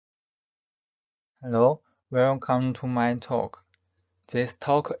Hello, welcome to my talk. This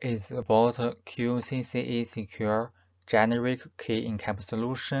talk is about QCCA-Secure generic key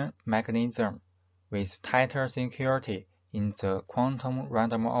encapsulation mechanism with tighter security in the quantum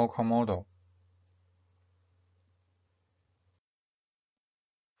random outcome model.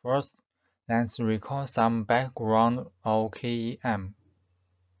 First, let's recall some background of KEM.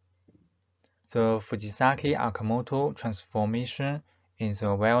 The Fujisaki-Akamoto transformation is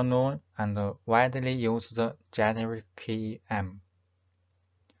a well-known and widely used generic KEM.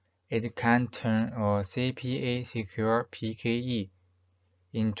 It can turn a CPA-secure PKE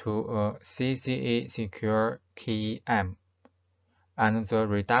into a CCA-secure KEM, and the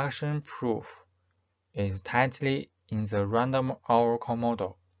reduction proof is tightly in the random outcome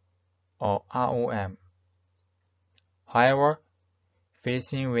model, or ROM. However,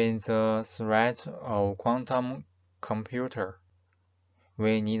 facing with the threat of quantum computer,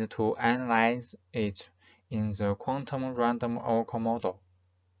 we need to analyze it in the quantum random outcome model,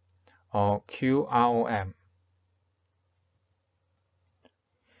 or QROM.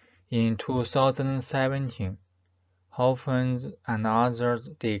 In 2017, Hoffman and others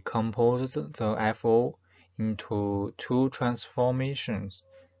decomposed the FO into two transformations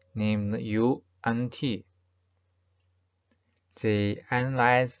named U and T. They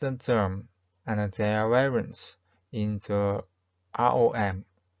analyzed them and their variants in the ROM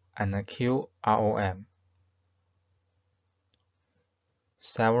and QROM.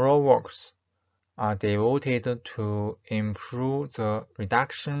 Several works are devoted to improve the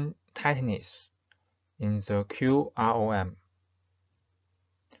reduction tightness in the QROM,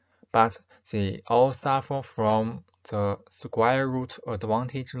 but they all suffer from the square root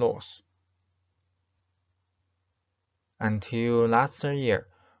advantage loss. Until last year,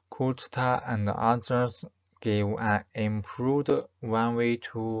 Kuchta and others gave an improved one-way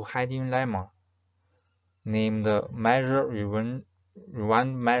to hiding lemma, named measure rewind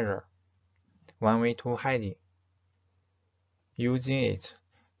measure, one-way to hiding. Using it,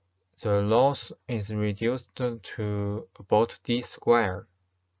 the loss is reduced to about d squared.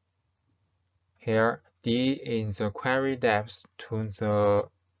 Here, d is the query depth to the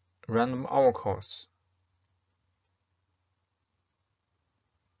random outcomes.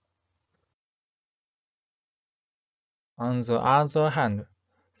 On the other hand,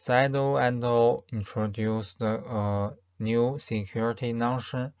 Sado et al. Introduced a new security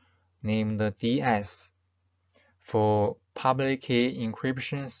notion named DS for public key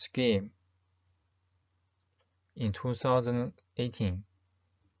encryption scheme in 2018.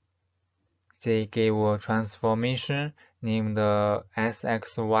 They gave a transformation named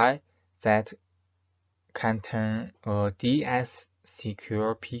SXY that can turn a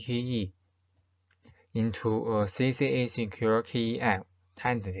DS-secure PKE into a CCA-secure KEM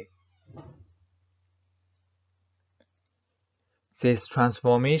tightly. This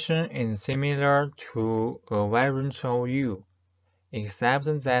transformation is similar to a variant of U, except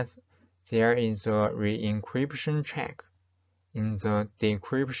that there is a re-encryption check in the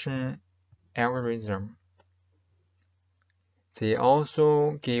decryption algorithm. They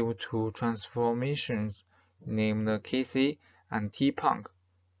also gave two transformations named KC and TPunk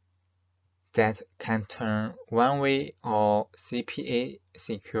that can turn one-way or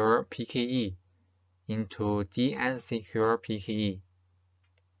CPA-secure PKE into DS-secure PKE.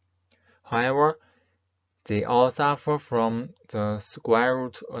 However, they all suffer from the square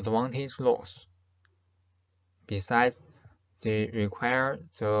root advantage loss. Besides, they require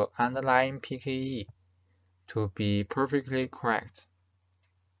the underlying PKE to be perfectly correct.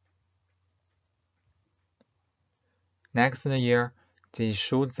 Next year, they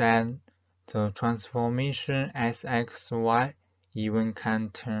showed that the transformation SXY even can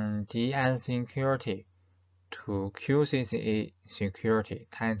turn DS security to QCCA security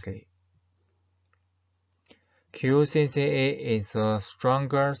tightly. QCCA is a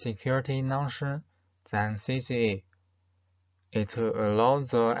stronger security notion than CCA. It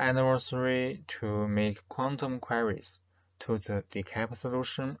allows the adversary to make quantum queries to the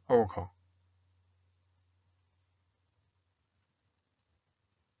decapsulation oracle.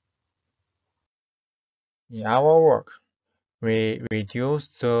 In our work, we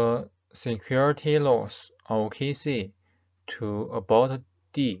reduced the security loss of KC to about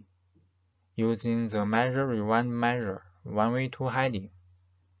D using the measure rewind measure one-way to hiding.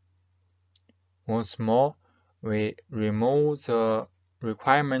 Once more, we remove the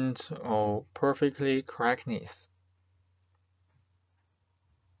requirement of perfectly correctness.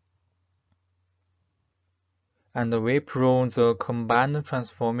 And we prove the combined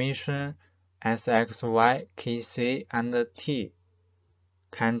transformation SXY, KC, and T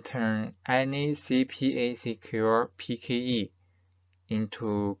can turn any CPA-Secure PKE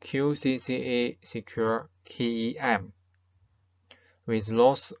into QCCA-Secure KEM with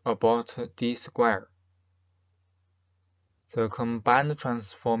loss about d squared. The combined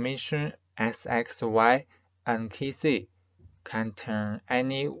transformation SXY and KC can turn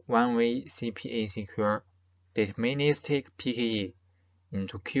any one-way CPA-Secure deterministic PKE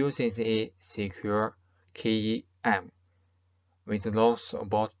into QCCA-Secure KEM with loss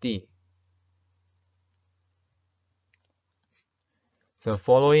about d. The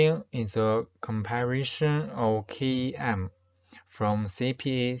following is a comparison of KEM from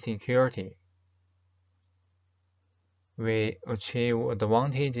CPA security. We achieve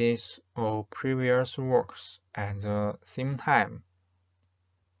advantages of previous works at the same time,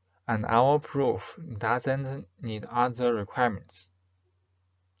 and our proof doesn't need other requirements.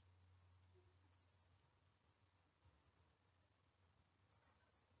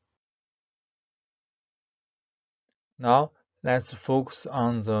 Now, let's focus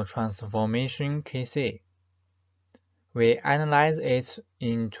on the transformation KC. We analyze it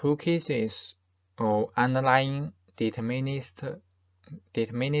in two cases of underlying deterministic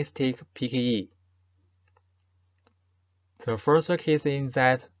PKE. The first case is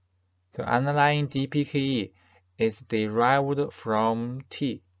that the underlying dPKE is derived from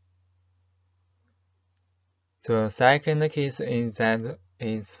T. The second case is that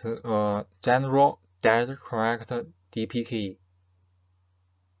it's a general dead correct dPKE.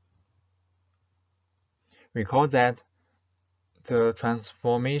 Recall that the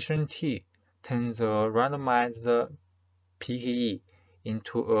transformation T turns a randomized PKE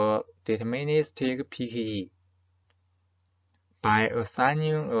into a deterministic PKE by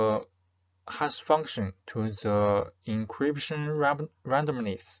assigning a hash function to the encryption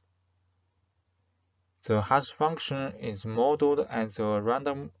randomness. The hash function is modeled as a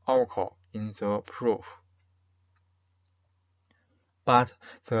random oracle in the proof. But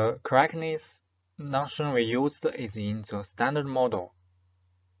the correctness notion we used is in the standard model.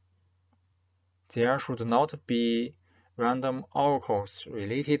 There should not be random oracles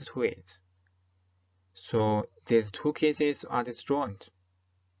related to it. So these two cases are disjoint.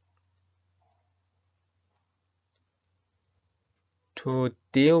 To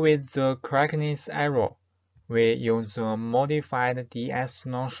deal with the correctness error, we use a modified DS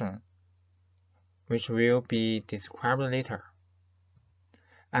notion, which will be described later.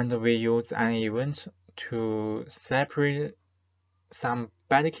 And we use an event to separate some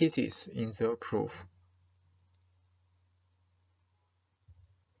bad cases in the proof.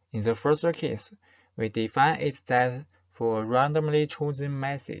 In the first case, we define it that for a randomly chosen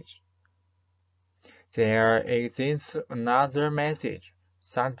message, there exists another message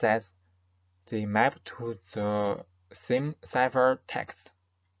such that they map to the same ciphertext.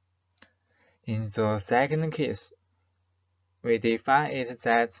 In the second case, we define it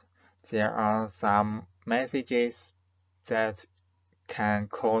that there are some messages that can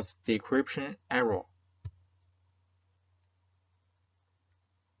cause decryption error.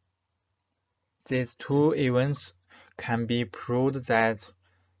 These two events can be proved that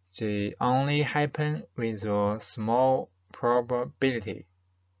they only happen with a small probability.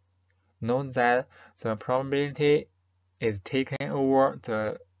 Note that the probability is taken over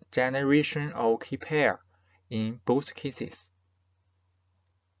the generation of key pair in both cases.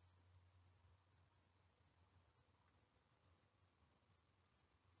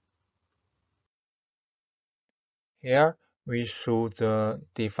 Here we show the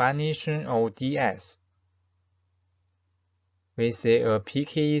definition of DS. We say a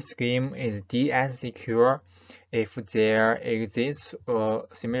PKE scheme is DS secure if there exists a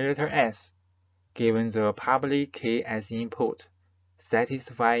simulator S given the public key as input,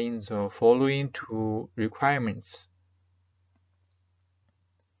 satisfying the following two requirements.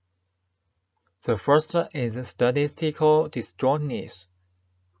 The first is statistical disjointness,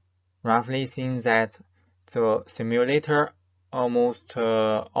 roughly saying that the simulator almost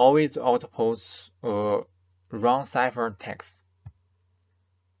always outputs a wrong ciphertext.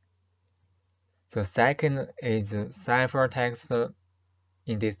 The second is ciphertext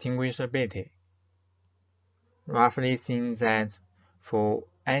indistinguishability, roughly saying that for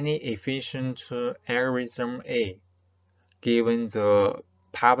any efficient algorithm A, given the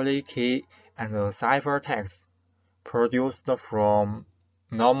public key and the ciphertext produced from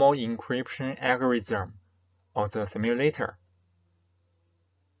normal encryption algorithm of the simulator,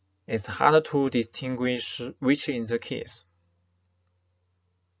 it's hard to distinguish which is the case.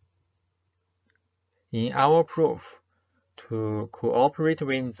 In our proof, to cooperate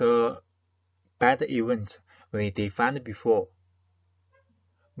with the bad event we defined before,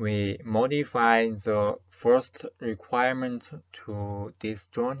 we modify the first requirement to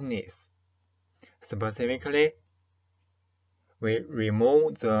disjointness. Specifically, we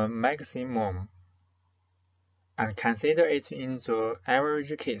remove the maximum and consider it in the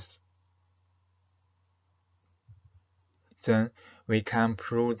average case. Then we can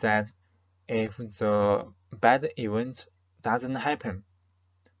prove that if the bad event doesn't happen,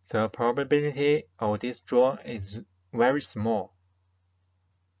 the probability of disjoint is very small,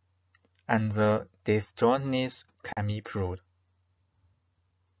 and the disjointness can be proved.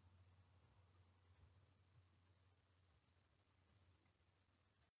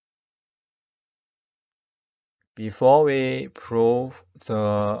 Before we prove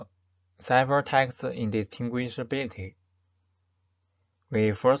the ciphertext indistinguishability,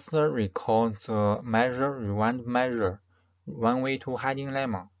 we first recall the measure rewind measure one-way to hiding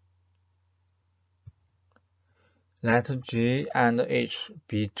lemma. Let G and H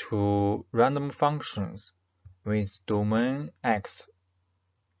be two random functions with domain X.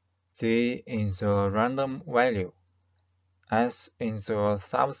 G is the random value, S is the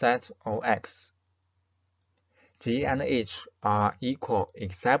subset of X. G and H are equal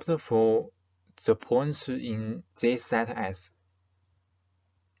except for the points in G set S.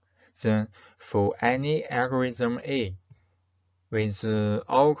 Then, for any algorithm A with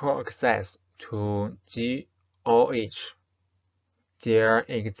local access to G or H, there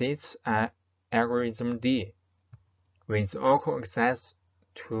exists an algorithm D with local access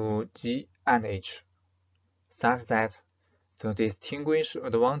to G and H, such that the distinguished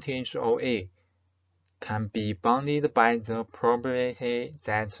advantage of A can be bounded by the probability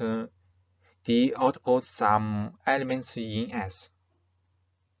that D outputs some elements in S.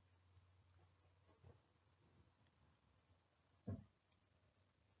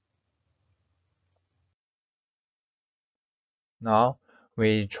 Now,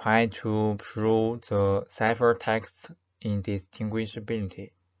 we try to prove the ciphertext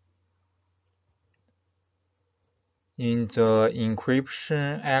indistinguishability. In the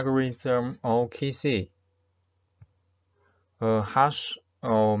encryption algorithm of QC, a hash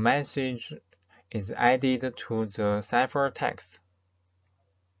or message is added to the ciphertext,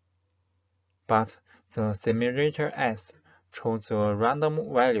 but the simulator S chose a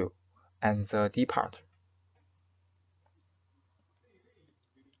random value and the D part.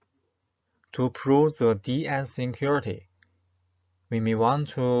 To prove the DS security, we may want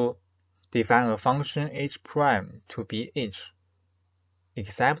to define a function h prime to be h,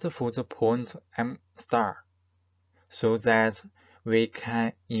 except for the point m star, so that we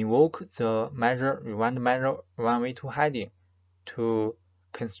can invoke the measure rewind measure one-way to hiding to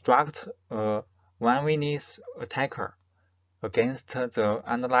construct a one-wayness attacker against the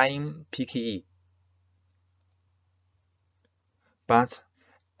underlying PKE. But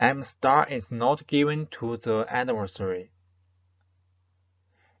m star is not given to the adversary.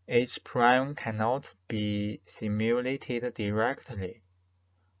 H prime cannot be simulated directly.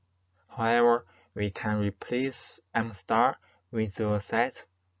 However, we can replace m star with a set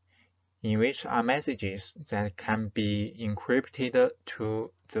in which are messages that can be encrypted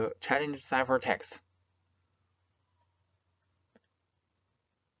to the challenge ciphertext.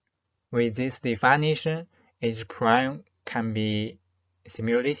 With this definition, H prime can be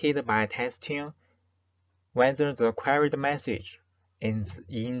simulated by testing whether the queried message is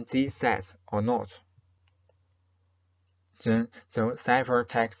in this set or not. Then the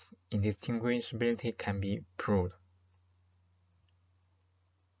ciphertext indistinguishability can be proved.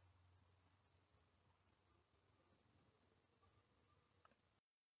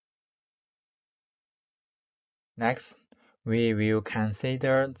 Next, we will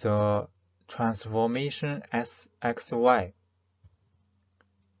consider the transformation SXY.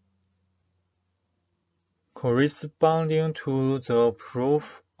 Corresponding to the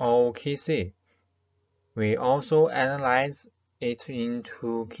proof of QC, we also analyze it in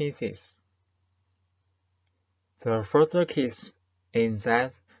two cases. The first case is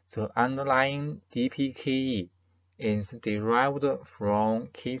that the underlying DPKE is derived from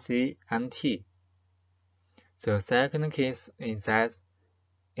QC and T. The second case is that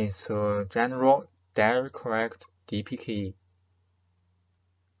it's a general direct DPKE.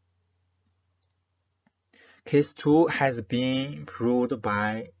 Case 2 has been proved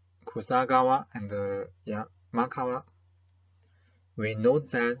by Kusagawa and Yamakawa. We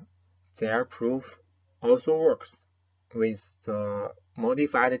note that their proof also works with the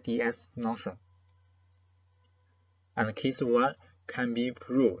modified DS notion. And case 1 can be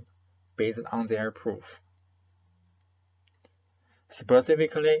proved based on their proof.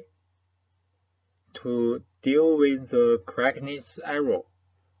 Specifically, to deal with the correctness error,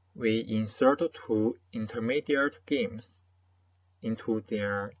 we insert two intermediate games into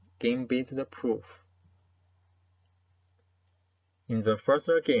their game-based proof. In the first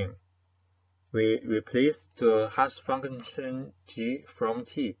game, we replace the hash function g from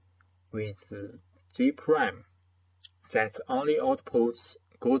t with g prime that only outputs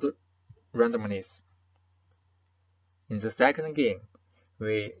good randomness. In the second game,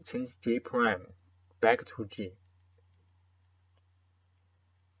 we change g prime back to g.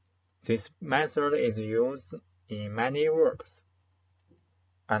 This method is used in many works,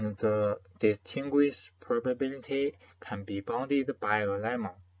 and the distinguished probability can be bounded by a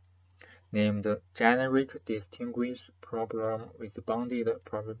lemma, named generic distinguished problem with bounded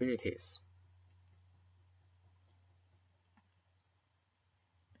probabilities.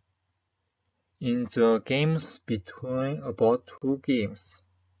 In the games between about two games,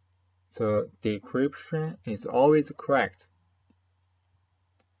 the decryption is always correct.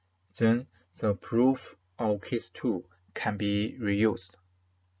 Then the proof of case 2 can be reused.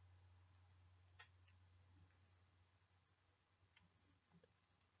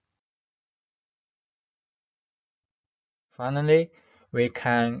 Finally, we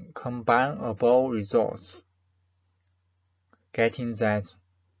can combine above results, getting that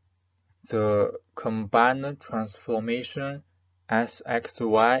the combined transformation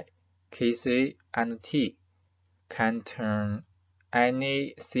Sxy, Kc, and T can turn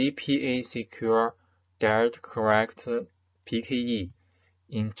any CPA-secure direct correct PKE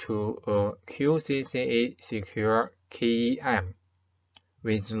into a QCCA-Secure KEM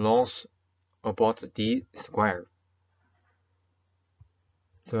with loss about D squared.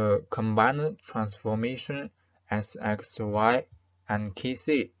 The combined transformation Sxy and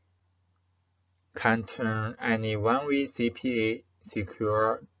Kc can turn any one-way CPA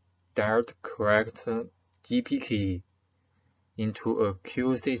secure direct correct GPKE into a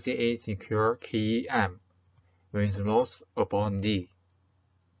QCCA secure KEM with loss about D.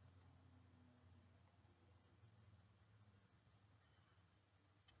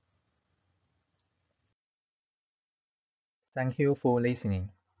 Thank you for listening.